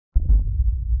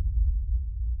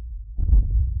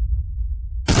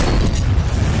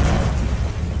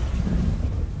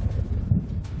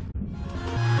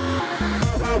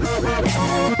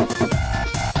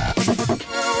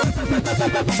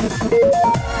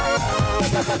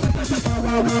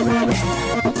Hey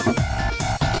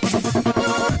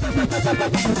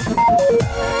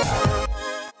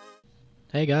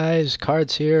guys,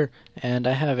 Cards here, and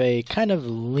I have a kind of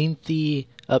lengthy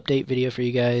update video for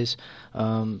you guys.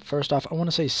 First off, I want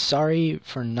to say sorry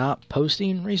for not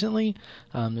posting recently.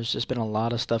 There's just been a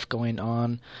lot of stuff going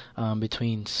on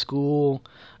between school,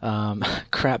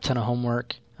 crap ton of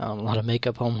homework, a lot of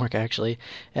makeup homework actually,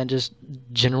 and just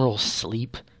general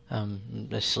sleep. I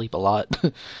sleep a lot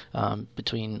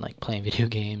between like playing video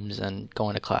games and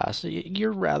going to class.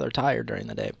 You're rather tired during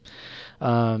the day.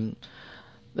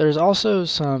 There's also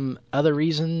some other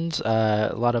reasons,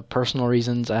 a lot of personal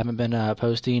reasons I haven't been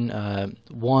posting.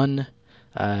 One,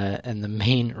 and the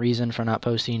main reason for not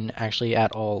posting actually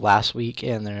at all last week,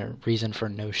 and the reason for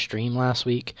no stream last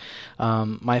week,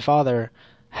 my father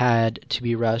had to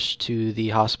be rushed to the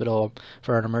hospital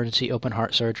for an emergency open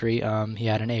heart surgery. He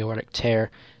had an aortic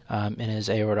tear in his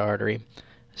aorta artery.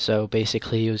 So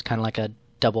basically it was kind of like a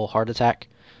double heart attack.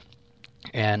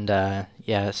 And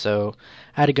yeah, so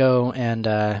I had to go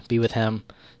and be with him.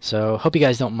 So hope you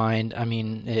guys don't mind. I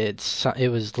mean, it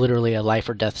was literally a life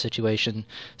or death situation.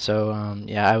 So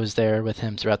yeah, I was there with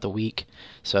him throughout the week.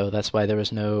 So that's why there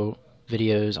was no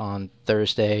videos on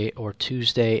Thursday or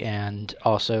Tuesday, and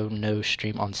also no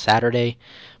stream on Saturday.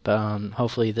 But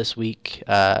hopefully this week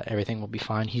everything will be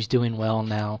fine. He's doing well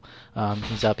now.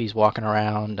 He's up, he's walking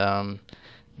around.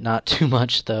 Not too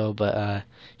much though, but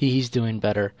he's doing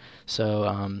better. So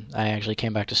I actually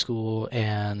came back to school,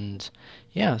 and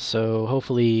yeah, so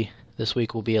hopefully this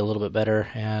week will be a little bit better,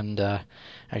 and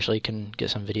actually can get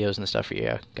some videos and stuff for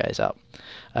you guys out.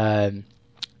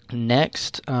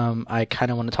 Next, I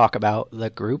kind of want to talk about the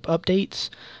group updates.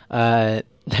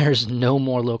 There's no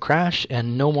more Lil Crash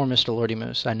and no more Mr. Lordy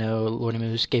Moose. I know Lordy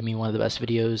Moose gave me one of the best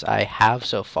videos I have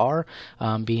so far,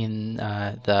 being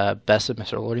the best of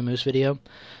Mr. Lordy Moose video.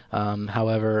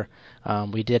 However,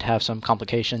 we did have some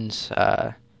complications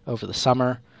over the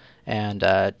summer, and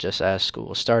just as school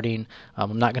was starting.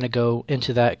 I'm not going to go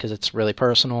into that because it's really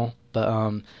personal,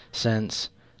 but since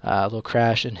Lil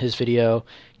Crash in his video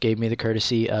gave me the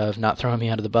courtesy of not throwing me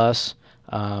under the bus,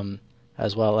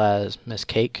 as well as Miss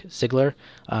Cake Ziegler,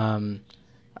 I'm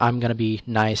going to be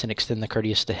nice and extend the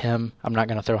courtesy to him. I'm not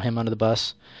going to throw him under the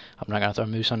bus. I'm not going to throw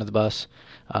Moose under the bus.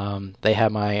 They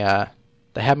have my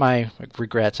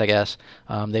regrets, I guess.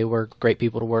 They were great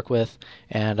people to work with,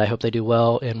 and I hope they do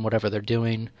well in whatever they're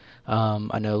doing.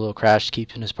 I know Lil Crash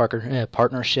keeps in his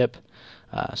partnership,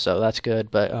 so that's good.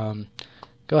 But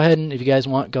go ahead, and if you guys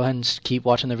want, go ahead and keep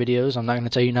watching their videos. I'm not going to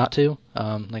tell you not to.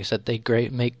 Like I said, they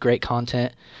make great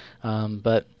content.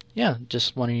 But yeah,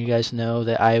 just wanting you guys to know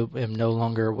that I am no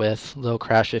longer with Lil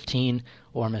Crash 15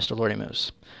 or Mr. Lordy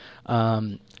Moose.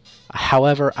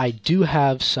 However, I do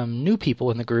have some new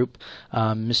people in the group.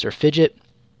 Mr. Fidget,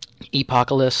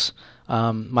 Epocalypse,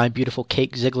 My Beautiful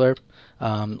Cake Ziegler,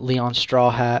 Leon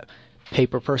Straw Hat,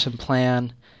 Paper Person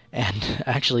Plan, and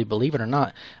actually, believe it or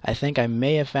not, I think I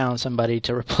may have found somebody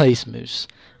to replace Moose.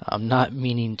 I'm not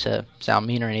meaning to sound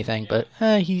mean or anything, but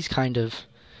he's kind of,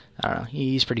 I don't know,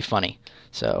 he's pretty funny.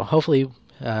 So hopefully we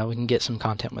can get some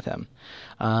content with him.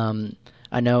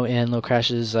 I know in Lil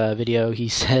Crash's video he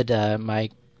said my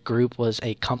group was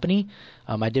a company.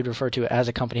 I did refer to it as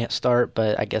a company at start,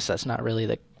 but I guess that's not really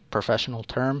the professional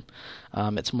term.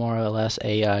 It's more or less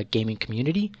a gaming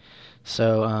community.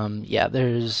 So yeah,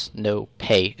 there's no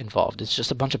pay involved. It's just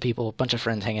a bunch of people, a bunch of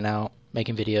friends hanging out,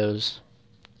 making videos.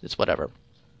 It's whatever.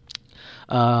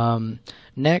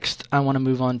 Next, I want to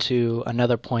move on to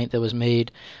another point that was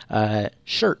made.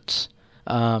 Shirts.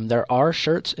 There are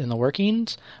shirts in the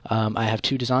workings. I have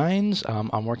 2 designs.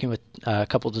 I'm working with a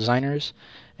couple designers,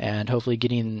 and hopefully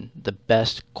getting the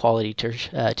best quality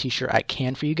t-shirt I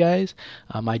can for you guys.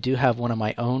 I do have one of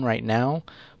my own right now,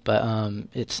 but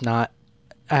it's not,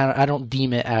 I don't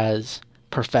deem it as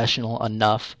professional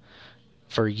enough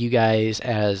for you guys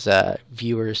as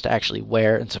viewers to actually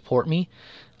wear and support me.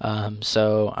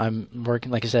 So I'm working,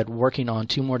 like I said, working on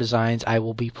 2 more designs. I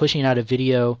will be pushing out a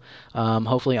video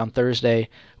hopefully on Thursday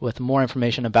with more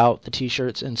information about the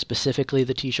t-shirts, and specifically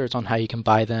the t-shirts, on how you can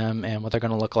buy them and what they're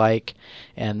going to look like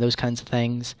and those kinds of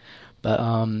things. But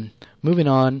moving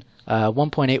on,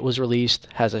 1.8 was released,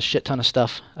 has a shit ton of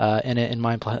stuff in it in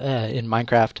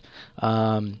Minecraft.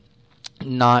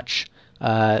 Notch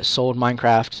sold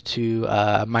Minecraft to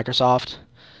Microsoft,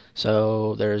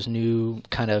 so there's new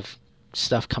kind of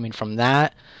stuff coming from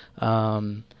that.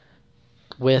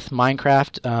 With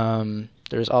Minecraft,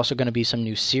 there's also going to be some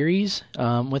new series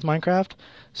with Minecraft.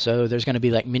 So there's going to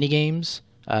be like mini games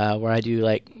where I do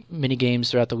like mini games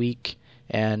throughout the week,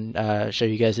 and show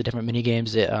you guys the different mini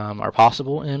games that are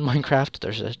possible in Minecraft.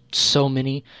 There's so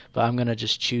many, but I'm gonna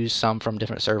just choose some from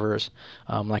different servers,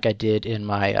 like I did in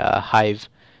my Hive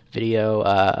video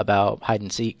about hide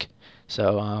and seek.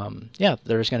 So yeah,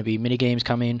 there's going to be mini games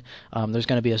coming. There's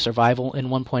going to be a survival in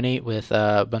 1.8 with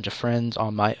a bunch of friends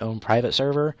on my own private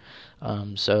server.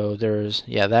 So there's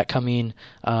that coming.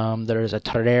 There's a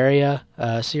Terraria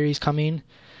series coming.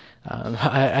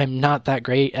 I'm not that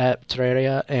great at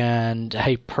Terraria, and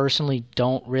I personally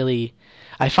don't really.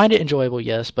 I find it enjoyable,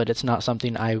 yes, but it's not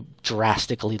something I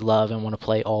drastically love and want to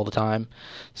play all the time.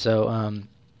 So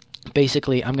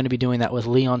basically, I'm going to be doing that with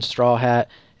Leon Straw Hat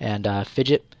and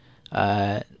Fidget.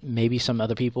 Maybe some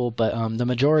other people, but the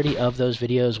majority of those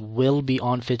videos will be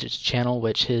on Fidget's channel,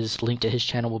 which his link to his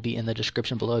channel will be in the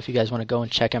description below if you guys want to go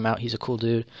and check him out. He's a cool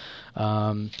dude.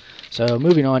 So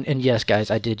moving on, and yes guys,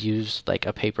 I did use like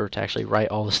a paper to actually write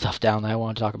all the stuff down that I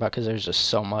want to talk about because there's just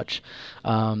so much.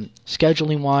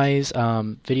 Scheduling wise,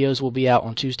 videos will be out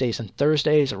on Tuesdays and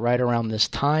Thursdays right around this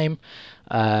time.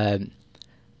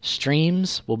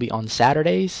 Streams will be on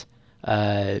Saturdays.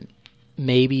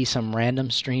 Maybe some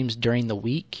random streams during the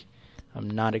week.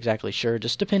 I'm not exactly sure,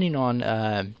 just depending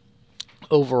on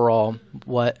overall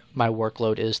what my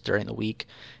workload is during the week.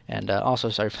 And also,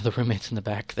 sorry for the roommates in the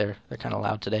back, they're kind of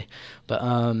loud today. But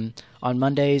on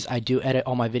Mondays, I do edit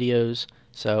all my videos,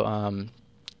 so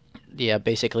yeah,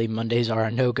 basically Mondays are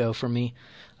a no-go for me.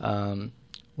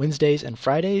 Wednesdays and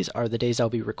Fridays are the days I'll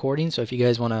be recording, so if you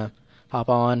guys want to hop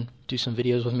on, do some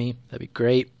videos with me, that'd be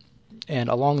great. And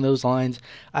along those lines,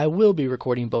 I will be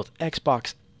recording both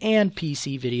Xbox and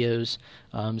PC videos,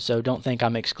 so don't think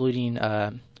I'm excluding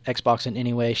Xbox in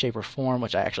any way, shape, or form,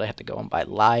 which I actually have to go and buy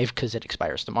live because it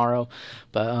expires tomorrow.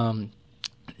 But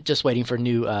just waiting for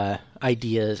new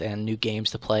ideas and new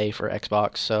games to play for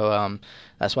Xbox, so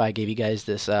that's why I gave you guys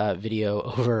this video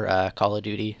over Call of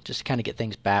Duty, just to kind of get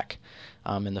things back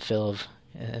in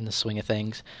the swing of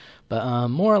things. But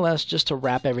more or less, just to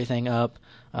wrap everything up,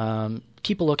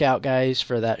 keep a lookout, guys,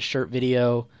 for that shirt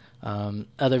video,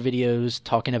 other videos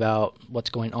talking about what's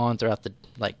going on throughout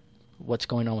what's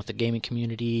going on with the gaming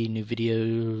community, new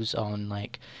videos on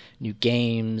new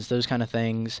games, those kind of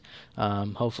things.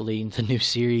 Hopefully the new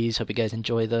series. Hope you guys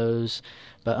enjoy those.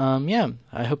 But yeah,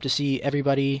 I hope to see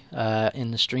everybody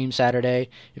in the stream Saturday.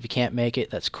 If you can't make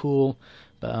it, that's cool.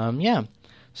 But yeah.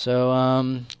 So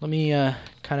let me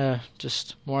kind of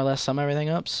just more or less sum everything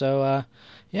up. So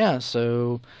yeah,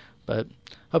 but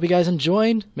hope you guys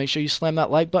enjoyed. Make sure you slam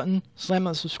that like button, slam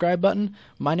that subscribe button.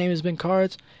 My name has been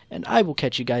Cards, and I will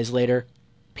catch you guys later.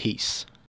 Peace.